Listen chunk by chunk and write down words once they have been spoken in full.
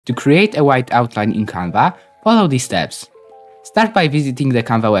To create a white outline in Canva, follow these steps. Start by visiting the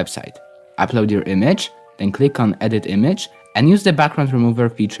Canva website. Upload your image, then click on Edit Image and use the background remover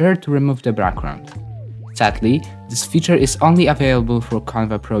feature to remove the background. Sadly, this feature is only available for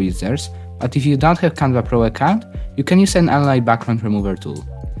Canva Pro users, but if you don't have Canva Pro account, you can use an online background remover tool.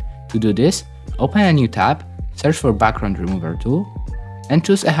 To do this, open a new tab, search for Background Remover tool, and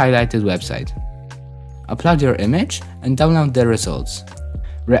choose a highlighted website. Upload your image and download the results.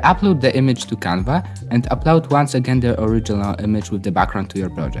 Re-upload the image to Canva and upload once again the original image with the background to your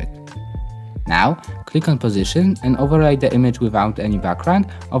project. Now, click on Position and overlay the image without any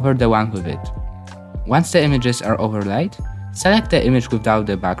background over the one with it. Once the images are overlaid, select the image without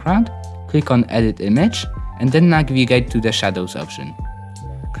the background, click on Edit Image, and then navigate to the Shadows option.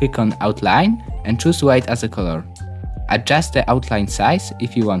 Click on Outline and choose White as a color. Adjust the outline size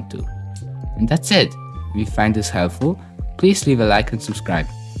if you want to. And that's it! If you find this helpful, please leave a like and subscribe.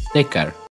 Take care!